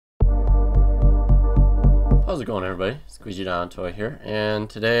How's it going, everybody? Squeegee Down Toy here, and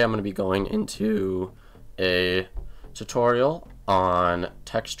today I'm going to be going into a tutorial on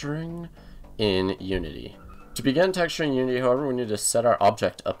texturing in Unity. To begin texturing in Unity, however, we need to set our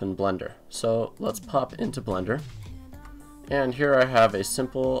object up in Blender. So let's pop into Blender, and here I have a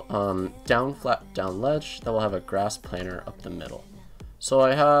simple flat down ledge that will have a grass planer up the middle. So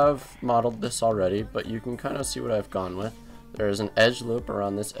I have modeled this already, but you can kind of see what I've gone with. There is an edge loop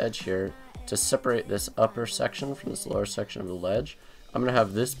around this edge here to separate this upper section from this lower section of the ledge. I'm going to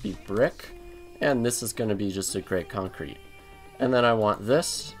have this be brick, and this is going to be just a gray concrete. And then I want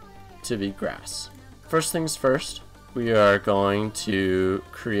this to be grass. First things first, we are going to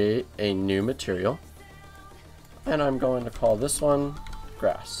create a new material, and I'm going to call this one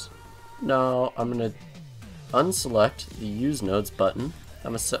grass. Now I'm going to unselect the Use Nodes button.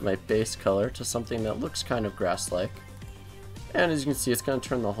 I'm going to set my base color to something that looks kind of grass-like. And as you can see, it's going to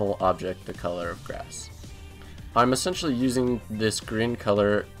turn the whole object the color of grass. I'm essentially using this green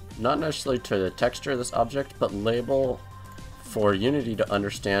color not necessarily to texture this object, but label for Unity to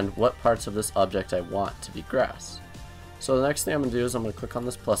understand what parts of this object I want to be grass. So the next thing I'm going to do is I'm going to click on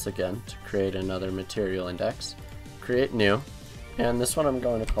this plus again to create another material index, create new, and this one I'm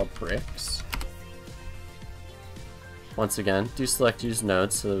going to call bricks. Once again, do select Use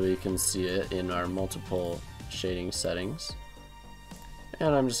Nodes so that we can see it in our multiple shading settings.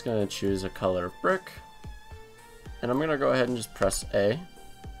 And I'm just going to choose a color of brick, and I'm going to go ahead and just press A,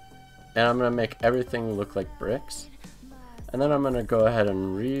 and I'm going to make everything look like bricks, and then I'm going to go ahead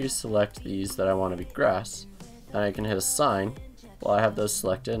and reselect these that I want to be grass, and I can hit assign. Well, I have those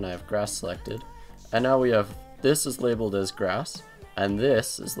selected and I have grass selected, and now we have this is labeled as grass and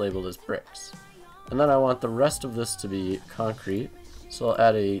this is labeled as bricks, and then I want the rest of this to be concrete, so I'll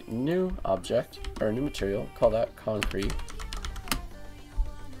add a new object or a new material, call that concrete.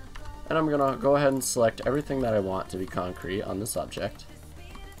 And I'm going to go ahead and select everything that I want to be concrete on this object.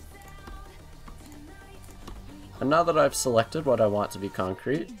 And now that I've selected what I want to be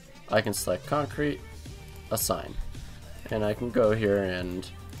concrete, I can select concrete, assign. And I can go here and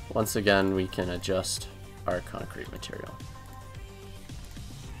once again we can adjust our concrete material.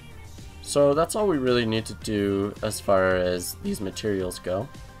 So that's all we really need to do as far as these materials go.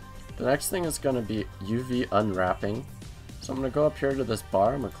 The next thing is going to be UV unwrapping. So I'm going to go up here to this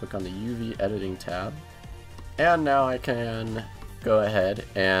bar, I'm going to click on the UV editing tab, and now I can go ahead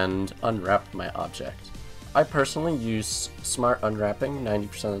and unwrap my object. I personally use smart unwrapping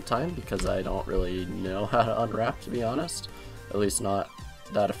 90% of the time because I don't really know how to unwrap, to be honest, at least not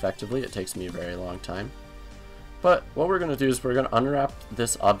that effectively. It takes me a very long time. But what we're going to do is we're going to unwrap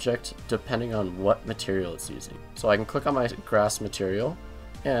this object depending on what material it's using. So I can click on my grass material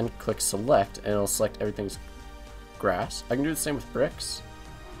and click select, and it'll select everything's grass. I can do the same with bricks,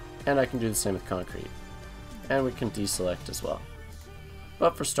 and I can do the same with concrete, and we can deselect as well.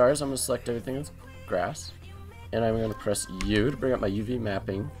 But for stars, I'm going to select everything as grass, and I'm going to press U to bring up my UV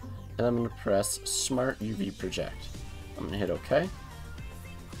mapping, and I'm going to press Smart UV Project. I'm going to hit OK, and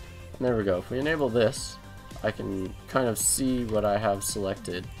there we go. If we enable this, I can kind of see what I have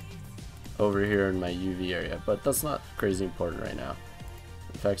selected over here in my UV area, but that's not crazy important right now.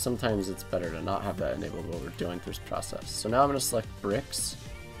 In fact, sometimes it's better to not have that enabled while we're doing through this process. So now I'm going to select bricks,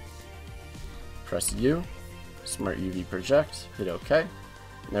 press U, Smart UV Project, hit OK,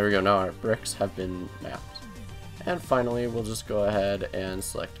 and there we go. Now our bricks have been mapped. And finally, we'll just go ahead and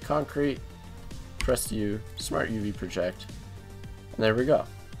select concrete, press U, Smart UV Project, and there we go.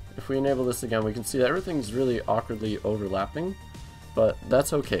 If we enable this again, we can see that everything's really awkwardly overlapping, but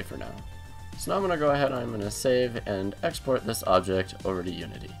that's okay for now. So now I'm going to go ahead and I'm going to save and export this object over to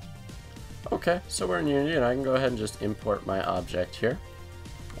Unity. Okay, so we're in Unity and I can go ahead and just import my object here.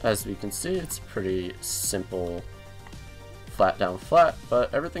 As we can see, it's pretty simple flat down flat,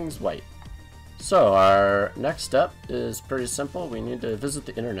 but everything's white. So our next step is pretty simple. We need to visit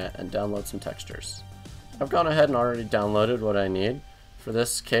the internet and download some textures. I've gone ahead and already downloaded what I need. For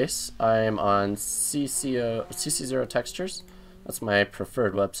this case, I am on CC0 Textures. That's my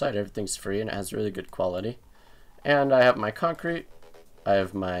preferred website. Everything's free and it has really good quality. And I have my concrete, I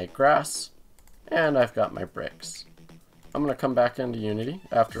have my grass, and I've got my bricks. I'm going to come back into Unity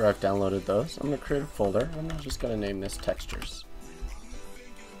after I've downloaded those. I'm going to create a folder. I'm just going to name this Textures.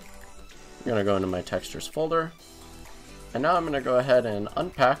 I'm going to go into my Textures folder. And now I'm going to go ahead and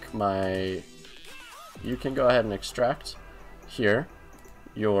unpack my... You can go ahead and extract here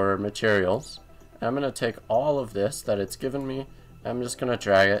your materials. I'm going to take all of this that it's given me, I'm just going to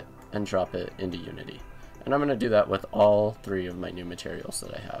drag it and drop it into Unity. And I'm going to do that with all three of my new materials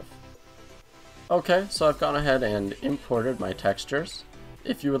that I have. Okay, so I've gone ahead and imported my textures.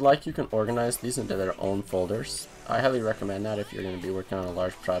 If you would like, you can organize these into their own folders. I highly recommend that if you're going to be working on a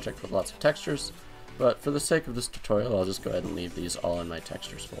large project with lots of textures, but for the sake of this tutorial, I'll just go ahead and leave these all in my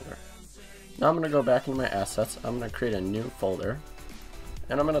textures folder. Now I'm going to go back into my assets, I'm going to create a new folder,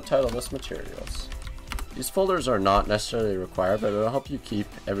 and I'm going to title this materials. These folders are not necessarily required, but it'll help you keep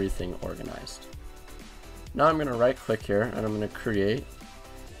everything organized. Now I'm going to right click here, and I'm going to create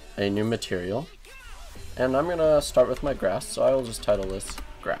a new material. And I'm going to start with my grass, so I will just title this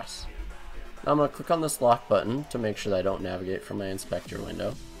grass. Now I'm going to click on this lock button to make sure that I don't navigate from my inspector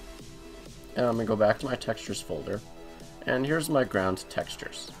window. And I'm going to go back to my textures folder, and here's my ground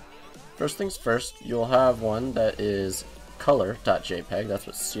textures. First things first, you'll have one that is color.jpg, that's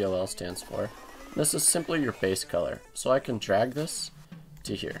what CLL stands for. This is simply your base color, so I can drag this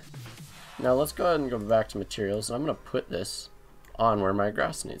to here. Now let's go ahead and go back to materials, and I'm going to put this on where my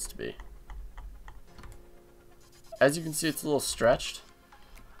grass needs to be. As you can see, it's a little stretched,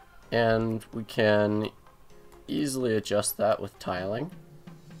 and we can easily adjust that with tiling.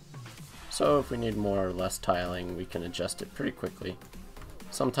 So if we need more or less tiling, we can adjust it pretty quickly.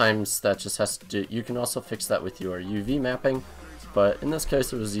 Sometimes that just has to do, you can also fix that with your UV mapping, but in this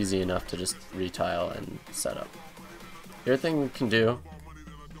case it was easy enough to just retile and set up. The other thing we can do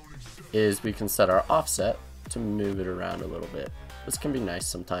is we can set our offset to move it around a little bit. This can be nice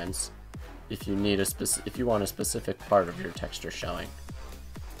sometimes if you need if you want a specific part of your texture showing.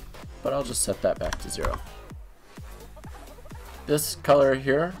 But I'll just set that back to 0. This color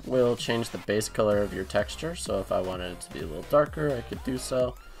here will change the base color of your texture, so if I wanted it to be a little darker, I could do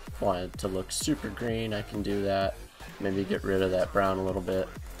so. If I wanted it to look super green, I can do that. Maybe get rid of that brown a little bit.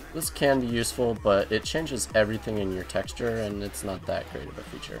 This can be useful, but it changes everything in your texture, and it's not that great of a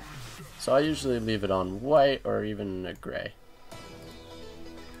feature. So I usually leave it on white or even a gray.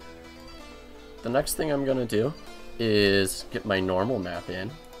 The next thing I'm going to do is get my normal map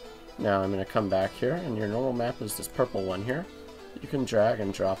in. Now I'm going to come back here, and your normal map is this purple one here. You can drag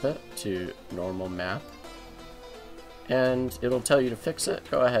and drop it to normal map, and it'll tell you to fix it.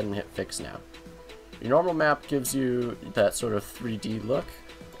 Go ahead and hit fix now. Your normal map gives you that sort of 3D look,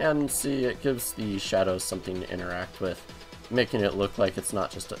 and see, it gives the shadows something to interact with, making it look like it's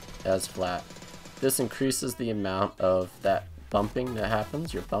not just as flat. This increases the amount of that bumping that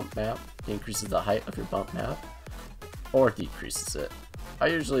happens, your bump map. It increases the height of your bump map, or decreases it. I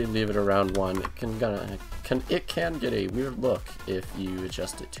usually leave it around 1. It can get a weird look if you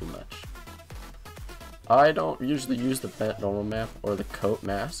adjust it too much. I don't usually use the bent normal map or the coat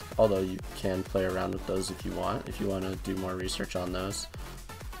mask, although you can play around with those if you want to do more research on those.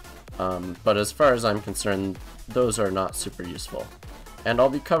 But as far as I'm concerned, those are not super useful. And I'll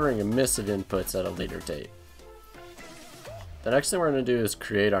be covering a miss of inputs at a later date. The next thing we're going to do is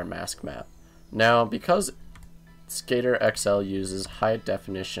create our mask map. Now, because SkaterXL uses high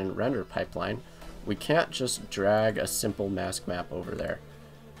definition render pipeline, we can't just drag a simple mask map over there.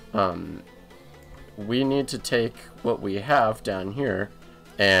 We need to take what we have down here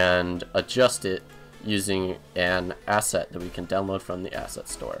and adjust it using an asset that we can download from the asset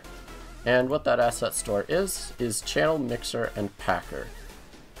store. And what that asset store is channel mixer and packer.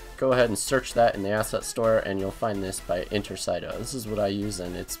 Go ahead and search that in the asset store, and you'll find this by Intercyto. This is what I use,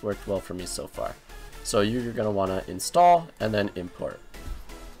 and it's worked well for me so far. So you're going to want to install and then import.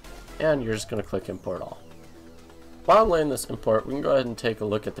 And you're just going to click import all. While I'm laying this import, we can go ahead and take a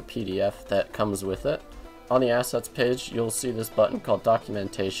look at the PDF that comes with it. On the assets page, you'll see this button called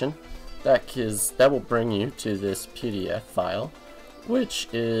documentation. That will bring you to this PDF file, which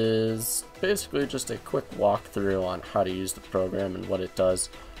is basically just a quick walkthrough on how to use the program and what it does.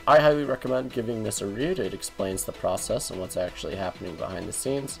 I highly recommend giving this a read. It explains the process and what's actually happening behind the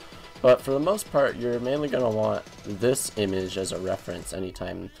scenes. But for the most part, you're mainly going to want this image as a reference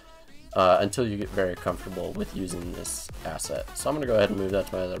anytime until you get very comfortable with using this asset. So I'm going to go ahead and move that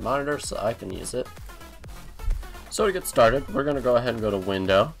to my other monitor so I can use it. So to get started, we're going to go ahead and go to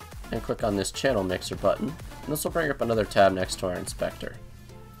Window and click on this Channel Mixer button. And this will bring up another tab next to our inspector.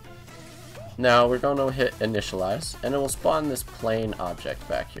 Now we're going to hit Initialize, and it will spawn this plain object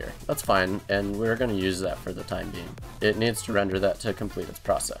back here. That's fine, and we're going to use that for the time being. It needs to render that to complete its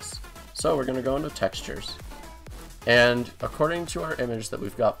process. So we're going to go into Textures, and according to our image that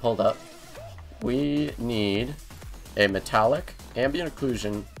we've got pulled up, we need a metallic, ambient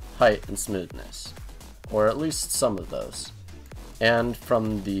occlusion, height, and smoothness, or at least some of those. And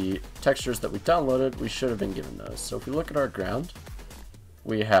from the textures that we downloaded, we should have been given those. So if we look at our ground,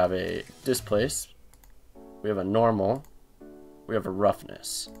 we have a displace, we have a normal, we have a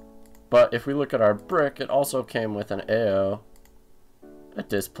roughness. But if we look at our brick, it also came with an AO, a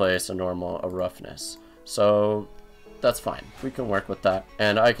displace, a normal, a roughness. So that's fine. We can work with that.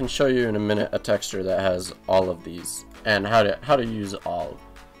 And I can show you in a minute a texture that has all of these and how to use all.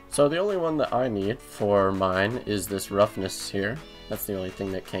 So the only one that I need for mine is this roughness here. That's the only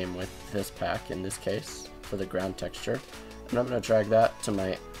thing that came with this pack in this case for the ground texture. And I'm going to drag that to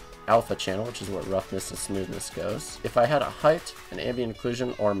my alpha channel, which is where roughness and smoothness goes. If I had a height, an ambient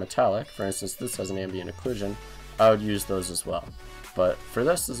occlusion, or metallic, for instance this has an ambient occlusion, I would use those as well. But for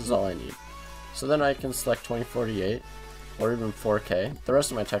this is all I need. So then I can select 2048 or even 4K. The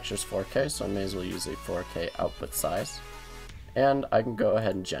rest of my texture is 4K, so I may as well use a 4K output size. And I can go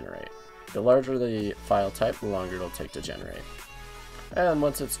ahead and generate. The larger the file type, the longer it'll take to generate. And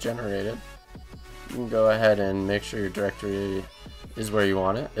once it's generated, you can go ahead and make sure your directory is where you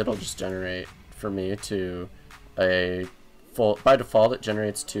want it. It'll just generate for me to a by default it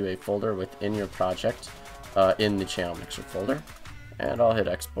generates to a folder within your project in the channel mixer folder. And I'll hit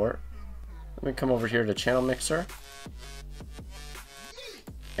export. Let me come over here to channel mixer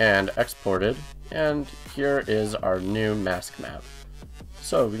and exported, and here is our new mask map.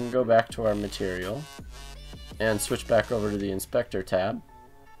 So we can go back to our material and switch back over to the inspector tab,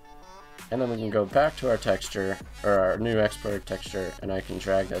 and then we can go back to our texture, or our new exported texture, and I can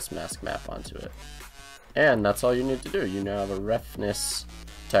drag this mask map onto it. And that's all you need to do. You now have a roughness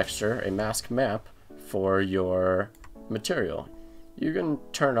texture, a mask map for your material. You can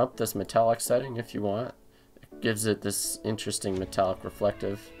turn up this metallic setting if you want. It gives it this interesting metallic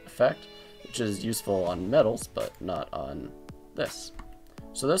reflective effect, which is useful on metals, but not on this.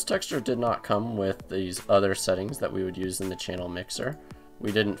 So this texture did not come with these other settings that we would use in the channel mixer.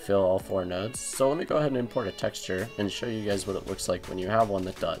 We didn't fill all 4 nodes. So let me go ahead and import a texture and show you guys what it looks like when you have one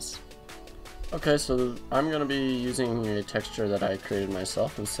that does. Okay, so I'm going to be using a texture that I created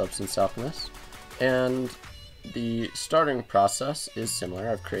myself in Substance Alchemist. And the starting process is similar.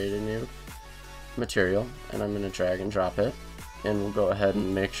 I've created a new material and I'm going to drag and drop it, and we'll go ahead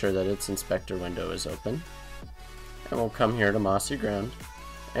and make sure that its inspector window is open, and we'll come here to mossy ground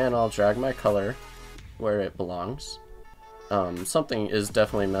and I'll drag my color where it belongs. Something is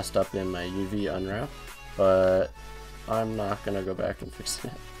definitely messed up in my UV unwrap, but I'm not going to go back and fix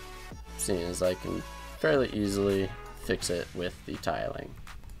it, seeing as I can fairly easily fix it with the tiling.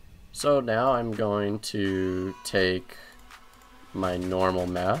 So now I'm going to take my normal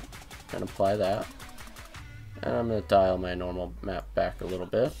map and apply that, and I'm going to dial my normal map back a little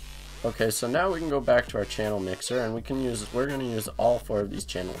bit. Okay, so now we can go back to our channel mixer, and we're going to use all 4 of these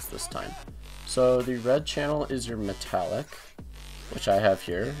channels this time. So the red channel is your metallic, which I have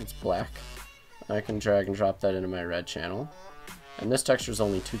here. It's black. I can drag and drop that into my red channel, and this texture is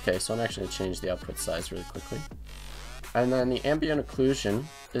only 2K, so I'm actually going to change the output size really quickly. And then the ambient occlusion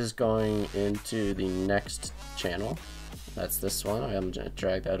is going into the next channel. That's this one. I'm going to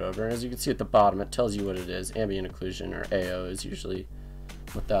drag that over. As you can see at the bottom, it tells you what it is. Ambient occlusion, or AO, is usually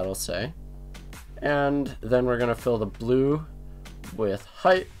what that'll say. And then we're going to fill the blue with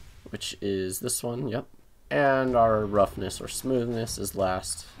height, which is this one, yep. And our roughness or smoothness is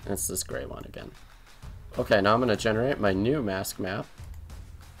last, and it's this gray one again. Okay, now I'm going to generate my new mask map.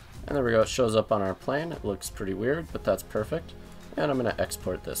 And there we go, it shows up on our plane. It looks pretty weird, but that's perfect. And I'm going to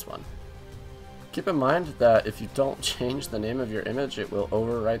export this one. Keep in mind that if you don't change the name of your image, it will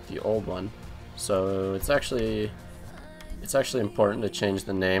overwrite the old one. So it's actually important to change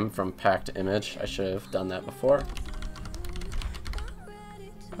the name from pack to image. I should have done that before.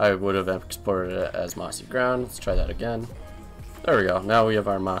 I would have exported it as mossy ground. Let's try that again. There we go, now we have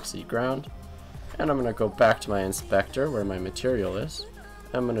our mossy ground. And I'm going to go back to my inspector where my material is.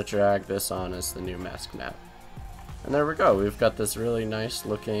 I'm going to drag this on as the new mask map. And there we go, we've got this really nice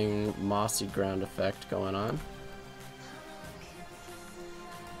looking mossy ground effect going on.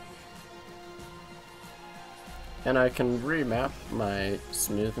 And I can remap my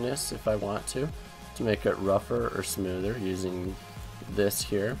smoothness if I want to make it rougher or smoother using this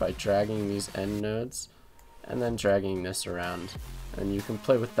here by dragging these end nodes and then dragging this around. And you can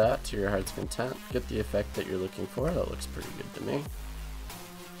play with that to your heart's content, get the effect that you're looking for. That looks pretty good to me.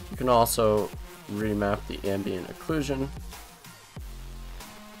 You can also remap the ambient occlusion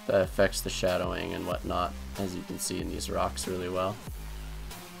that affects the shadowing and whatnot, as you can see in these rocks really well.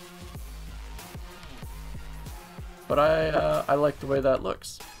 But I like the way that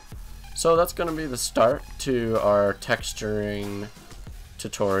looks. So that's going to be the start to our texturing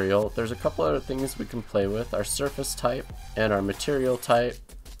tutorial. There's a couple other things we can play with, our surface type and our material type,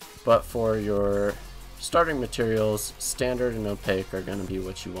 but for your starting materials, standard and opaque are going to be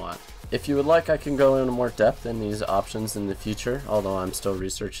what you want. If you would like, I can go into more depth in these options in the future, although I'm still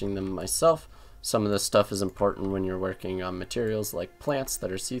researching them myself. Some of this stuff is important when you're working on materials like plants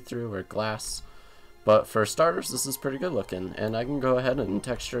that are see-through or glass, But for starters, this is pretty good looking, and I can go ahead and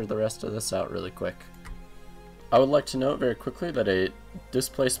texture the rest of this out really quick. I would like to note very quickly that a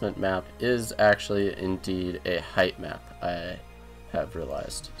displacement map is actually indeed a height map, I have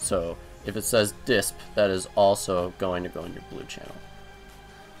realized. So if it says disp, that is also going to go in your blue channel.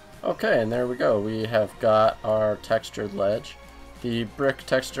 Okay, and there we go. We have got our textured ledge. The brick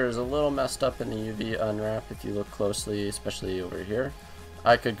texture is a little messed up in the UV unwrap if you look closely, especially over here.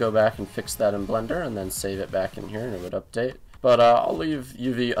 I could go back and fix that in Blender and then save it back in here and it would update. But I'll leave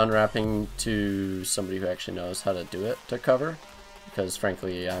UV unwrapping to somebody who actually knows how to do it to cover, because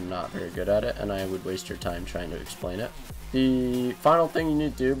frankly I'm not very good at it and I would waste your time trying to explain it. The final thing you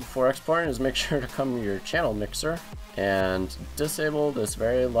need to do before exporting is make sure to come to your channel mixer and disable this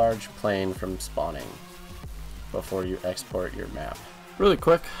very large plane from spawning before you export your map. Really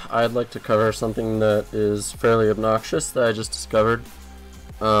quick, I'd like to cover something that is fairly obnoxious that I just discovered.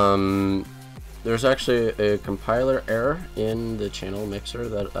 There's actually a compiler error in the channel mixer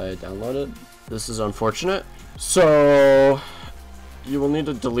that I downloaded. This is unfortunate. So you will need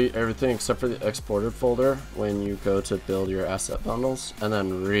to delete everything except for the exported folder when you go to build your asset bundles, and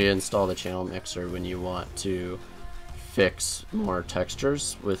then reinstall the channel mixer when you want to fix more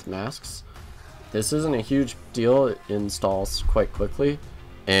textures with masks. This isn't a huge deal. It installs quite quickly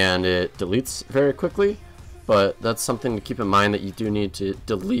and it deletes very quickly, but that's something to keep in mind, that you do need to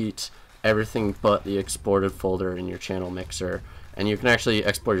delete everything but the exported folder in your channel mixer, and you can actually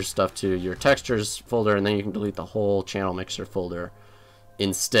export your stuff to your textures folder and then you can delete the whole channel mixer folder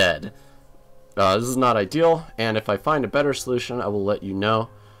instead. This is not ideal, and if I find a better solution I will let you know,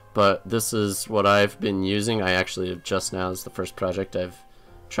 but this is what I've been using. I actually just now, this is the first project I've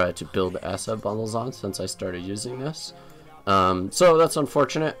tried to build asset bundles on since I started using this. So that's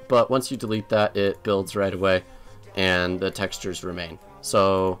unfortunate, but once you delete that it builds right away and the textures remain.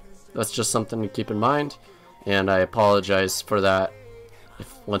 So that's just something to keep in mind, and I apologize for that.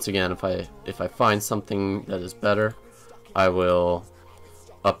 Once again, if I find something that is better, I will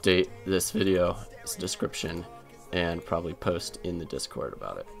update this video's description and probably post in the Discord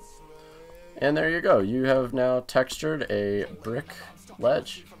about it. And there you go. You have now textured a brick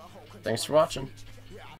ledge. Thanks for watching.